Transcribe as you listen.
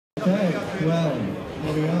Okay, well,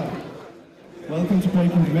 here we are. Welcome to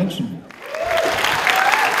Breaking Convention.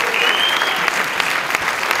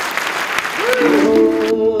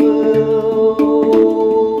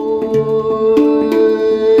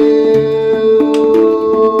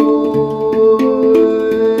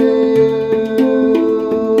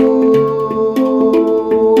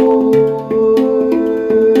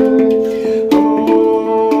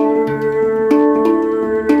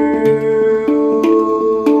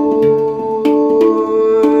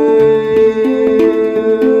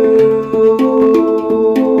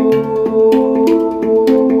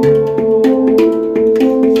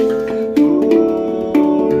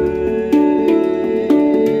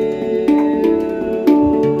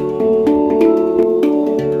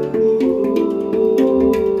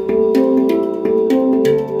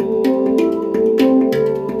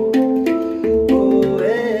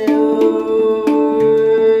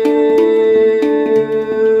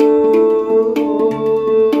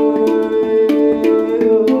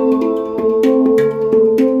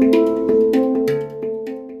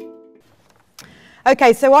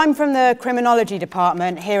 Okay, so I'm from the criminology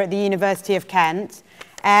department here at the University of Kent,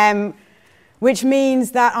 which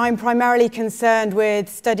means that I'm primarily concerned with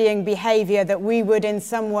studying behaviour that we would in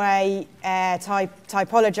some way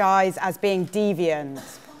typologize as being deviant.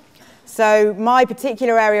 So my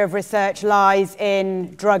particular area of research lies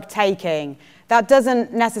in drug taking. That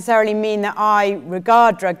doesn't necessarily mean that I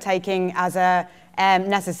regard drug taking as a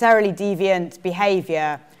necessarily deviant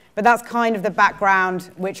behaviour, but that's kind of the background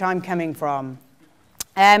which I'm coming from.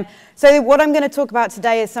 So what I'm going to talk about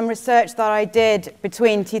today is some research that I did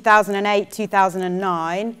between 2008 and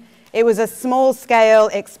 2009. It was a small-scale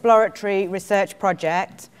exploratory research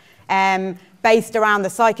project based around the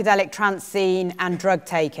psychedelic trance scene and drug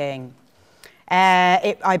taking.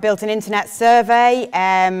 I built an internet survey,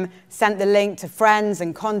 sent the link to friends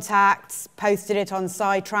and contacts, posted it on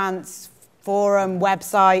Psytrance forum,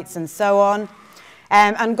 websites, and so on,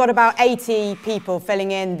 and got about 80 people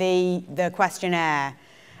filling in the questionnaire.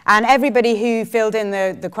 And everybody who filled in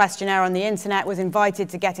the questionnaire on the internet was invited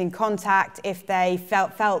to get in contact if they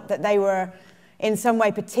felt that they were in some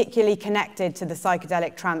way particularly connected to the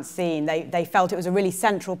psychedelic trance scene. They felt it was a really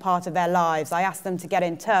central part of their lives. I asked them to get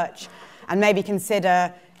in touch and maybe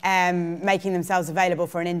consider making themselves available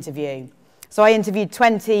for an interview. So I interviewed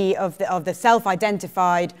 20 of the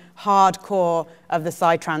self-identified hardcore of the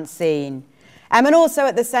psytrance scene. And also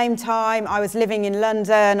at the same time, I was living in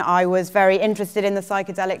London. I was very interested in the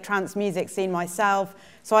psychedelic trance music scene myself.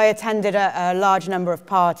 So I attended a large number of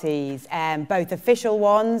parties, both official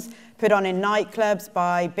ones put on in nightclubs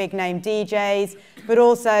by big-name DJs, but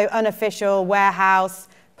also unofficial warehouse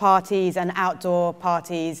parties and outdoor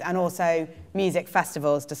parties, and also music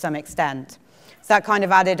festivals to some extent. So that kind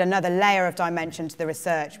of added another layer of dimension to the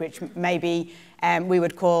research, which maybe we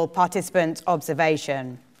would call participant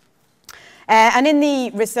observation. And in the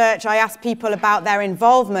research, I asked people about their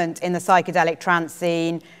involvement in the psychedelic trance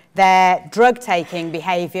scene, their drug-taking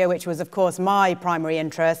behaviour, which was, of course, my primary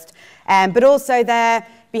interest, but also their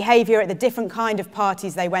behaviour at the different kind of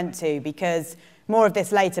parties they went to, because more of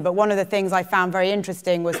this later, but one of the things I found very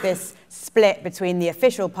interesting was this split between the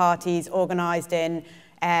official parties organised in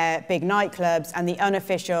big nightclubs and the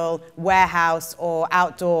unofficial warehouse or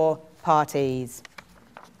outdoor parties.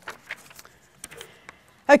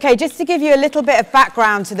 Okay, just to give you a little bit of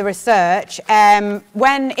background to the research,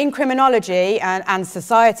 when in criminology and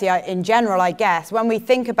society in general, I guess, when we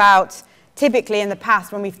think about, typically in the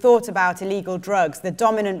past, when we've thought about illegal drugs, the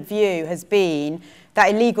dominant view has been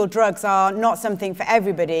that illegal drugs are not something for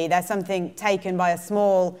everybody, they're something taken by a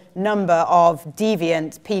small number of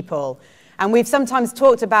deviant people. And we've sometimes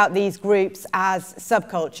talked about these groups as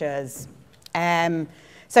subcultures.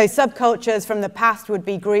 So subcultures from the past would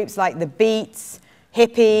be groups like the Beats,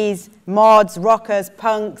 hippies, mods, rockers,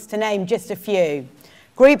 punks, to name just a few.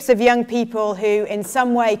 Groups of young people who in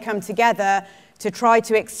some way come together to try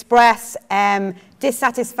to express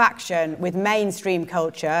dissatisfaction with mainstream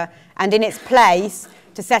culture and in its place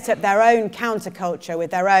to set up their own counterculture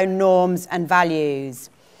with their own norms and values.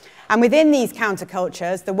 And within these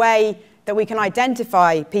countercultures, the way that we can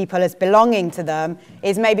identify people as belonging to them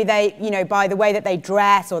is maybe by the way that they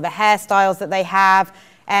dress or the hairstyles that they have,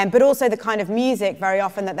 but also the kind of music very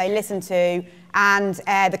often that they listen to and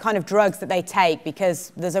the kind of drugs that they take,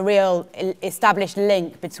 because there's a real established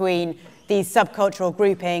link between these subcultural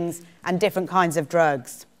groupings and different kinds of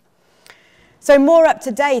drugs. So more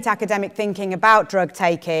up-to-date academic thinking about drug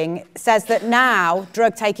taking says that now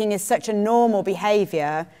drug taking is such a normal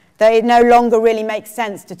behaviour that it no longer really makes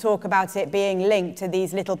sense to talk about it being linked to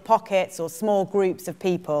these little pockets or small groups of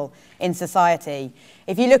people in society.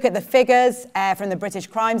 If you look at the figures from the British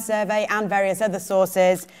Crime Survey and various other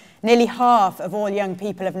sources, nearly half of all young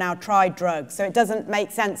people have now tried drugs. So it doesn't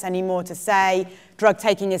make sense anymore to say drug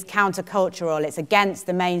taking is countercultural, it's against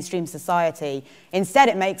the mainstream society. Instead,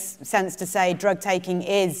 it makes sense to say drug taking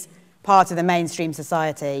is part of the mainstream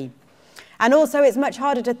society. And also, it's much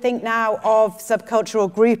harder to think now of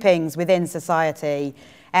subcultural groupings within society.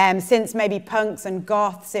 Since maybe punks and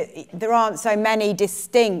goths, there aren't so many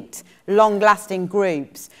distinct, long-lasting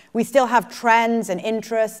groups. We still have trends and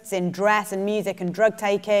interests in dress and music and drug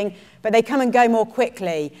taking, but they come and go more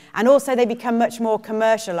quickly. And also, they become much more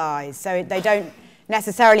commercialized, so they don't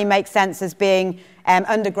necessarily make sense as being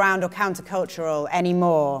underground or countercultural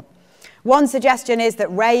anymore. One suggestion is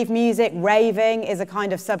that rave music, raving, is a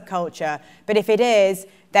kind of subculture, but if it is,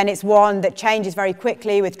 then it's one that changes very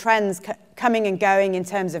quickly with trends coming and going in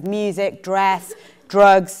terms of music, dress,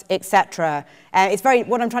 drugs, etc.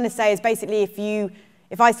 What I'm trying to say is basically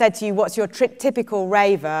if I said to you, what's your typical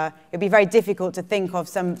raver, it'd be very difficult to think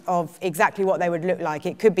of exactly what they would look like.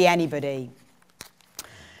 It could be anybody.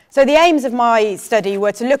 So the aims of my study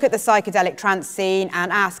were to look at the psychedelic trance scene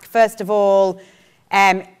and ask, first of all,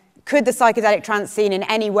 could the psychedelic trance scene in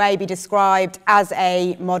any way be described as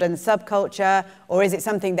a modern subculture, or is it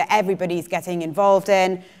something that everybody's getting involved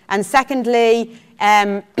in? And secondly,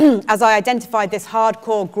 as I identified this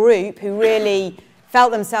hardcore group who really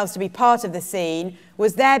felt themselves to be part of the scene,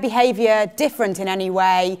 was their behaviour different in any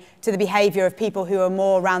way to the behaviour of people who are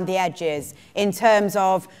more around the edges in terms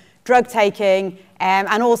of drug taking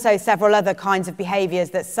and also several other kinds of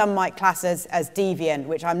behaviours that some might class as deviant,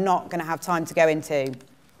 which I'm not going to have time to go into.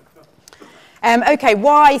 Okay,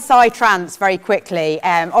 why psytrance very quickly?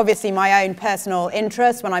 Obviously my own personal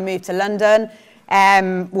interest when I moved to London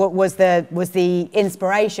was the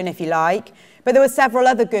inspiration, if you like. But there were several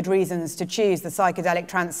other good reasons to choose the psychedelic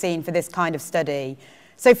trance scene for this kind of study.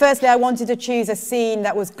 So firstly, I wanted to choose a scene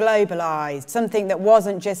that was globalized, something that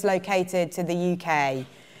wasn't just located to the UK.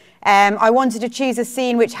 I wanted to choose a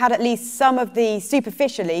scene which had at least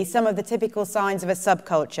superficially, some of the typical signs of a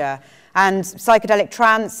subculture. And psychedelic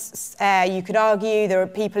trance, you could argue, there are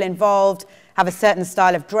people involved, have a certain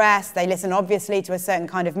style of dress, they listen obviously to a certain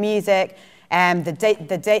kind of music,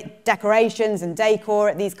 the decorations and decor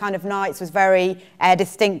at these kind of nights was very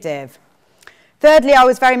distinctive. Thirdly, I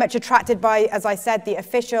was very much attracted by, as I said, the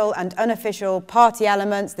official and unofficial party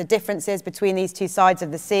elements, the differences between these two sides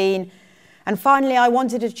of the scene. And finally, I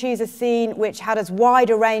wanted to choose a scene which had as wide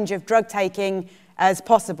a range of drug taking as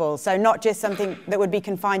possible. So not just something that would be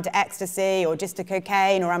confined to ecstasy or just to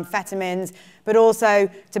cocaine or amphetamines, but also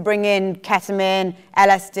to bring in ketamine,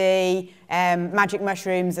 LSD, magic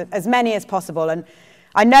mushrooms, as many as possible. And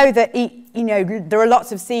I know that there are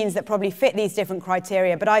lots of scenes that probably fit these different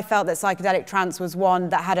criteria, but I felt that psychedelic trance was one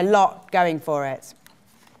that had a lot going for it.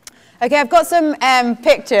 Okay, I've got some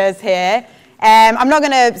pictures here. I'm not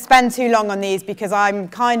going to spend too long on these because I'm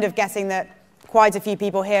kind of guessing that quite a few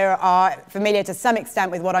people here are familiar to some extent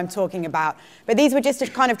with what I'm talking about. But these were just to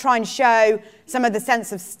kind of try and show some of the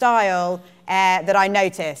sense of style that I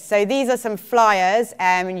noticed. So these are some flyers,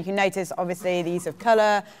 and you can notice obviously these of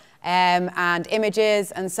colour and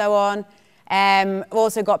images and so on. I've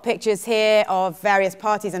also got pictures here of various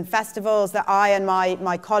parties and festivals that I and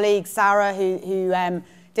my colleague Sarah, who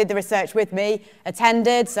did the research with me,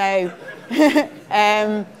 attended. So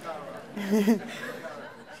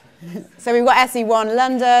so we've got SE1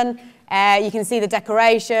 London, you can see the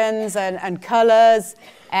decorations and colours,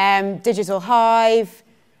 Digital Hive,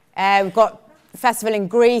 we've got a festival in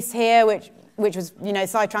Greece here, which was,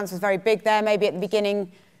 psytrance was very big there, maybe at the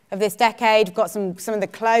beginning of this decade. We've got some of the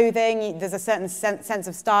clothing, there's a certain sense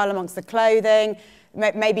of style amongst the clothing,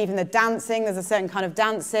 maybe even the dancing, there's a certain kind of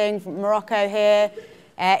dancing from Morocco here,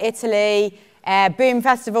 Italy. Boom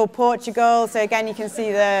Festival, Portugal, so again you can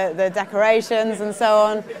see the decorations and so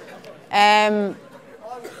on.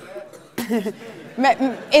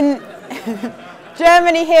 In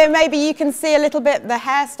Germany here, maybe you can see a little bit the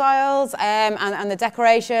hairstyles and the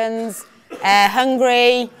decorations.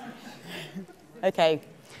 Hungary. Okay.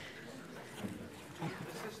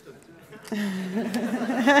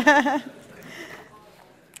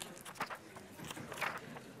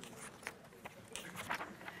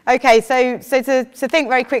 Okay, so to think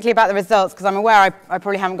very quickly about the results, because I'm aware I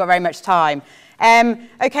probably haven't got very much time.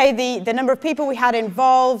 Okay, the number of people we had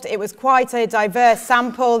involved, it was quite a diverse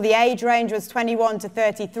sample. The age range was 21 to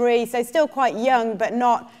 33, so still quite young, but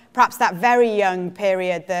not perhaps that very young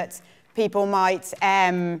period that people might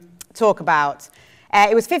talk about.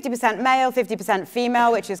 It was 50% male, 50%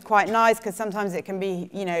 female, which is quite nice, because sometimes it can be,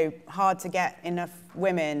 hard to get enough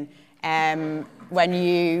women when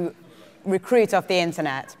you recruit off the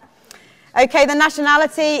internet. Okay, the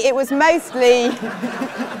nationality, it was mostly...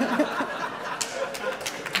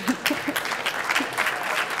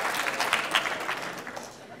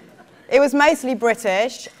 It was mostly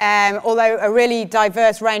British, although a really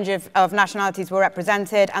diverse range of nationalities were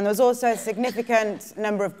represented, and there was also a significant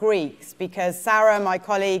number of Greeks, because Sarah, my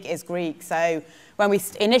colleague, is Greek. So when we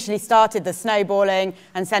initially started the snowballing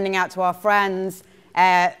and sending out to our friends,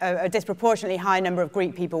 a disproportionately high number of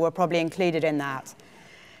Greek people were probably included in that.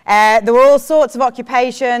 There were all sorts of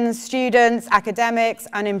occupations: students, academics,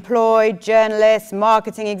 unemployed, journalists,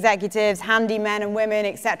 marketing executives, handymen and women,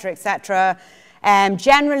 etc., etc.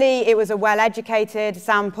 Generally, it was a well-educated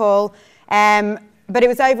sample, but it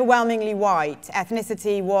was overwhelmingly white.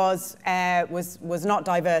 Ethnicity was not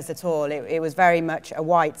diverse at all. It was very much a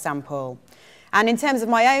white sample. And in terms of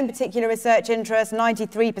my own particular research interest,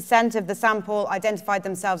 93% of the sample identified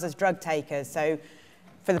themselves as drug takers. So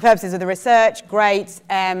for the purposes of the research, great,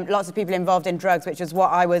 lots of people involved in drugs, which is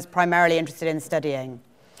what I was primarily interested in studying.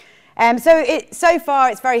 So far,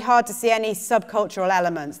 it's very hard to see any subcultural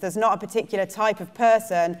elements. There's not a particular type of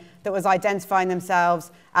person that was identifying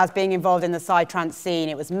themselves as being involved in the psytrance scene.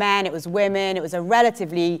 It was men, it was women, it was a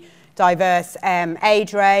relatively diverse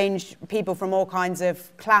age range, people from all kinds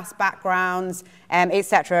of class backgrounds,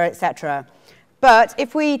 etc., etc. But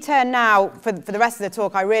if we turn now, for the rest of the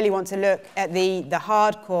talk, I really want to look at the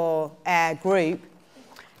hardcore group.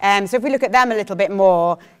 So if we look at them a little bit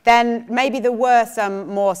more, then maybe there were some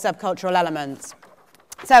more subcultural elements.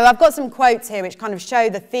 So I've got some quotes here which kind of show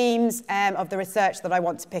the themes of the research that I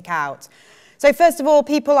want to pick out. So first of all,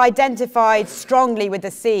 people identified strongly with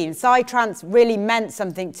the scene. Psytrance really meant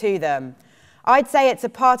something to them. I'd say it's a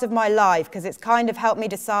part of my life because it's kind of helped me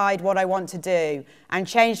decide what I want to do and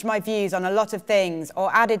changed my views on a lot of things,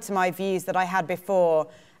 or added to my views that I had before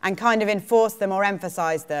and kind of enforced them or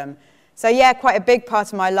emphasized them. So yeah, quite a big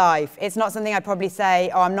part of my life. It's not something I'd probably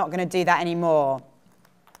say, oh, I'm not going to do that anymore.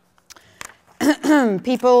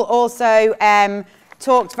 People also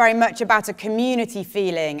talked very much about a community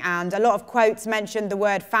feeling, and a lot of quotes mentioned the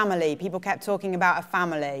word family. People kept talking about a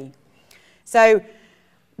family. So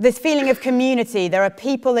this feeling of community, there are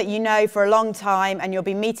people that you know for a long time, and you'll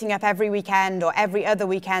be meeting up every weekend or every other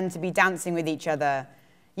weekend to be dancing with each other.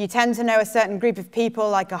 You tend to know a certain group of people,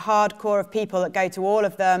 like a hardcore of people that go to all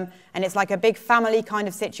of them, and it's like a big family kind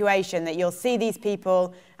of situation that you'll see these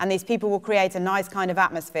people, and these people will create a nice kind of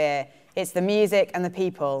atmosphere. It's the music and the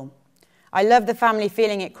people. I love the family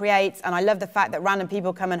feeling it creates, and I love the fact that random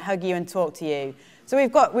people come and hug you and talk to you. So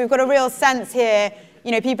we've got a real sense here,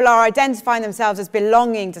 you know, people are identifying themselves as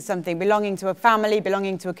belonging to something, belonging to a family,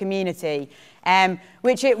 belonging to a community.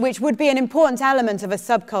 Which would be an important element of a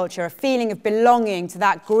subculture, a feeling of belonging to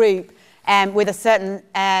that group with a certain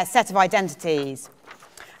set of identities.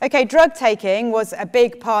 Okay, drug taking was a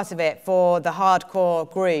big part of it for the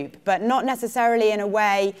hardcore group, but not necessarily in a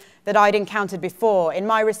way that I'd encountered before. In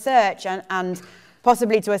my research, and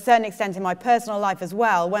possibly to a certain extent in my personal life as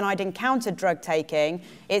well, when I'd encountered drug taking,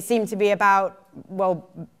 it seemed to be about, well,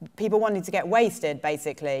 people wanting to get wasted,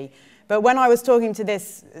 basically. But when I was talking to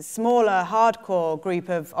this smaller, hardcore group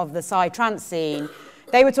of the psytrance scene,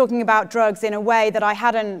 they were talking about drugs in a way that I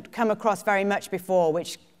hadn't come across very much before,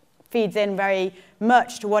 which feeds in very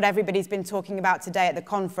much to what everybody's been talking about today at the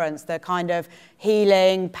conference, the kind of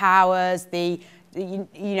healing powers, you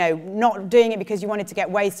know, not doing it because you wanted to get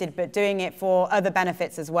wasted, but doing it for other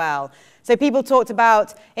benefits as well. So people talked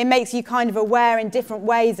about it makes you kind of aware in different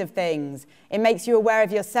ways of things. It makes you aware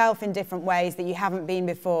of yourself in different ways that you haven't been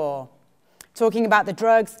before. Talking about the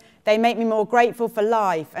drugs, they make me more grateful for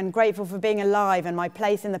life and grateful for being alive and my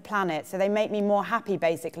place in the planet. So they make me more happy,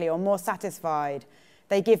 basically, or more satisfied.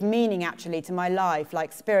 They give meaning, actually, to my life,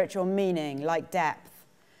 like spiritual meaning, like depth.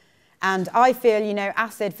 And I feel, you know,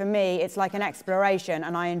 acid for me, it's like an exploration,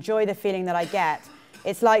 and I enjoy the feeling that I get.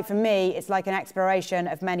 It's like, for me, it's like an exploration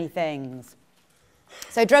of many things.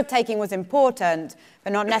 So drug taking was important,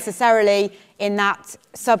 but not necessarily in that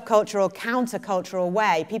subcultural, countercultural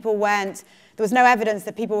way. There was no evidence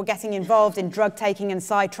that people were getting involved in drug taking and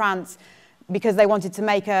psytrance because they wanted to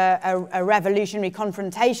make a revolutionary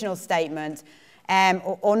confrontational statement,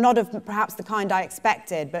 or not of perhaps the kind I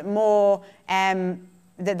expected, but more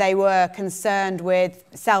that they were concerned with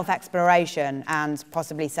self-exploration and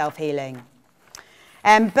possibly self-healing.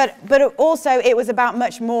 But also it was about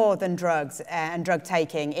much more than drugs and drug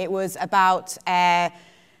taking. It was about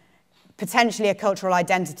potentially a cultural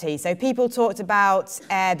identity. So people talked about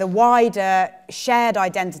the wider shared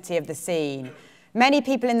identity of the scene. Many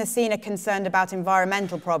people in the scene are concerned about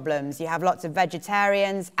environmental problems. You have lots of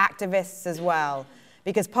vegetarians, activists as well.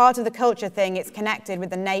 because part of the culture thing, it's connected with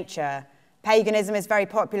the nature. Paganism is very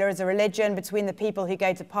popular as a religion between the people who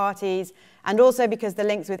go to parties, and also because the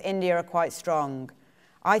links with India are quite strong.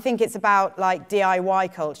 I think it's about like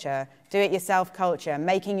DIY culture, do-it-yourself culture,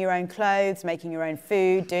 making your own clothes, making your own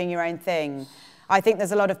food, doing your own thing. I think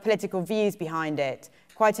there's a lot of political views behind it,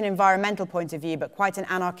 quite an environmental point of view, but quite an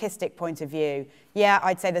anarchistic point of view. Yeah,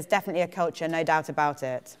 I'd say there's definitely a culture, no doubt about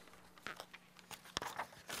it.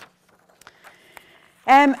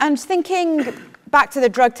 And thinking back to the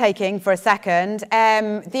drug taking for a second,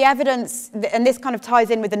 the evidence, and this kind of ties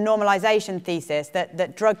in with the normalization thesis,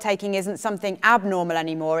 that drug taking isn't something abnormal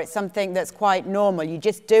anymore, it's something that's quite normal. You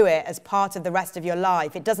just do it as part of the rest of your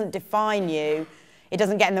life. It doesn't define you, it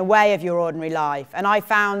doesn't get in the way of your ordinary life. And I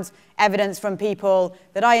found evidence from people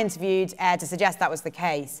that I interviewed to suggest that was the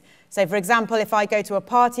case. So for example, if I go to a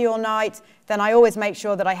party all night, then I always make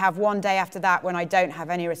sure that I have one day after that when I don't have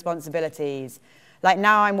any responsibilities. Like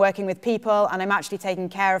now I'm working with people and I'm actually taking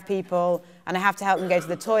care of people and I have to help them go to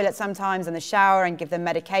the toilet sometimes and the shower and give them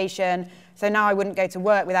medication. So now I wouldn't go to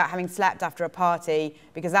work without having slept after a party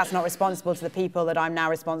because that's not responsible to the people that I'm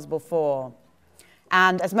now responsible for.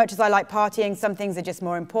 And as much as I like partying, some things are just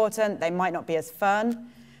more important. They might not be as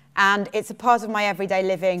fun. And it's a part of my everyday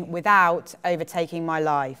living without overtaking my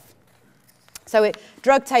life. So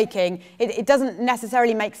drug taking, it doesn't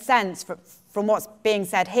necessarily make sense from what's being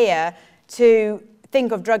said here to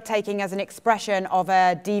think of drug taking as an expression of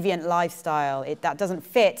a deviant lifestyle. That doesn't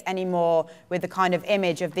fit anymore with the kind of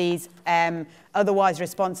image of these otherwise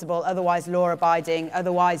responsible, otherwise law-abiding,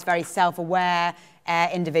 otherwise very self-aware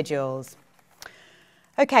individuals.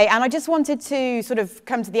 Okay, and I just wanted to sort of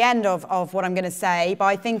come to the end of what I'm going to say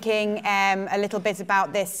by thinking a little bit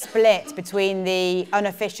about this split between the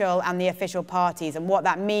unofficial and the official parties and what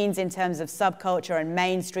that means in terms of subculture and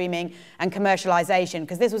mainstreaming and commercialization,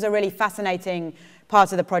 because this was a really fascinating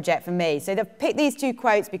part of the project for me. So I've picked these two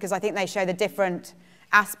quotes because I think they show the different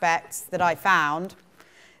aspects that I found.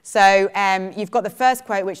 So you've got the first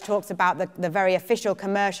quote, which talks about the very official,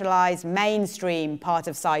 commercialized, mainstream part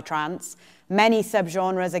of psytrance. Many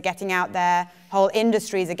subgenres are getting out there. Whole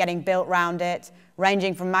industries are getting built around it,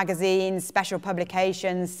 ranging from magazines, special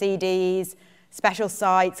publications, CDs, special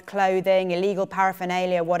sites, clothing, illegal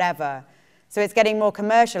paraphernalia, whatever. So it's getting more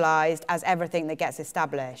commercialized as everything that gets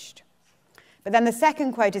established. But then the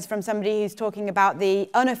second quote is from somebody who's talking about the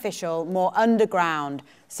unofficial, more underground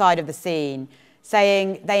side of the scene,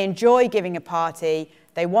 saying they enjoy giving a party,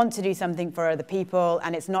 they want to do something for other people,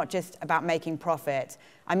 and it's not just about making profit.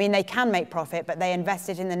 I mean, they can make profit, but they invest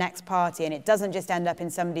it in the next party, and it doesn't just end up in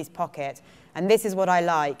somebody's pocket. And this is what I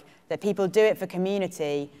like, that people do it for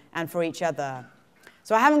community and for each other.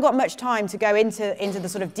 So I haven't got much time to go into the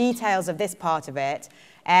sort of details of this part of it,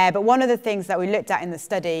 but one of the things that we looked at in the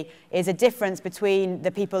study is a difference between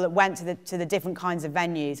the people that went to the different kinds of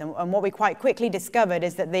venues. And what we quite quickly discovered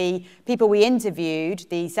is that the people we interviewed,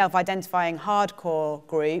 the self-identifying hardcore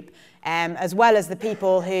group, as well as the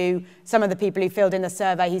people some of the people who filled in the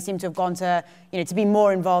survey who seemed to have gone to, to be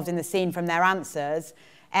more involved in the scene from their answers,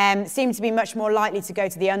 seem to be much more likely to go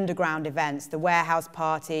to the underground events, the warehouse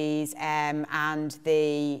parties and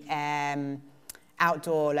the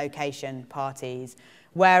outdoor location parties.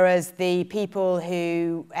 Whereas the people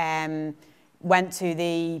who went to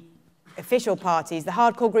the official parties, the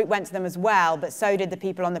hardcore group went to them as well, but so did the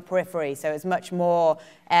people on the periphery. So it's much more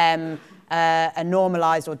a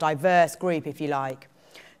normalized or diverse group, if you like.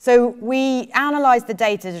 So we analyzed the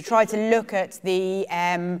data to try to look at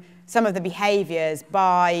some of the behaviors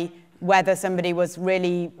by whether somebody was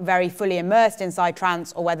really very fully immersed in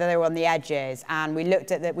psytrance or whether they were on the edges. And we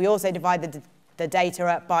looked at that. We also divided the data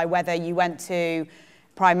up by whether you went to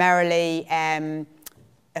primarily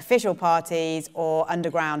official parties or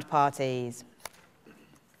underground parties.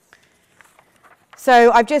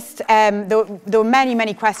 So I've just, there were many,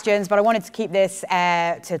 many questions, but I wanted to keep this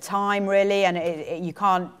to time, really, and you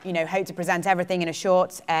can't, hope to present everything in a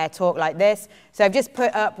short talk like this. So I've just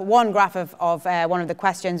put up one graph of one of the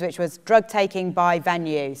questions, which was drug taking by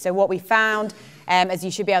venue. So what we found, as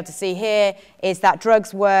you should be able to see here, is that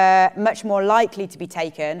drugs were much more likely to be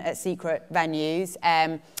taken at secret venues.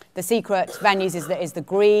 The secret venues is the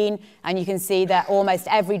green, and you can see that almost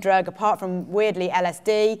every drug, apart from, weirdly,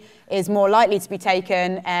 LSD, is more likely to be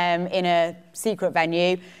taken in a secret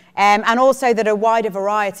venue. And also that a wider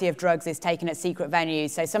variety of drugs is taken at secret venues.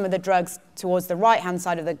 So some of the drugs towards the right-hand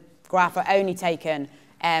side of the graph are only taken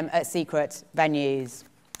at secret venues.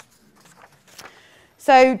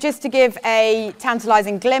 So just to give a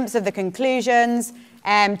tantalizing glimpse of the conclusions,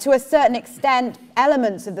 to a certain extent,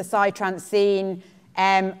 elements of the psytrance scene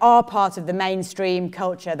are part of the mainstream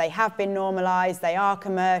culture. They have been normalized, they are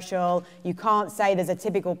commercial. You can't say there's a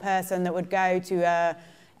typical person that would go to a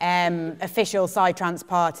official psytrance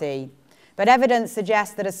party. But evidence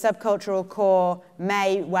suggests that a subcultural core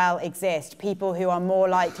may well exist, people who are more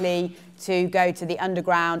likely to go to the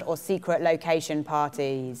underground or secret location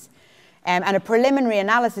parties. And a preliminary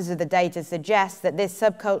analysis of the data suggests that this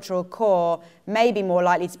subcultural core may be more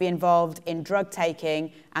likely to be involved in drug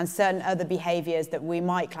taking and certain other behaviors that we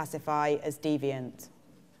might classify as deviant.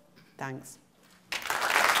 Thanks.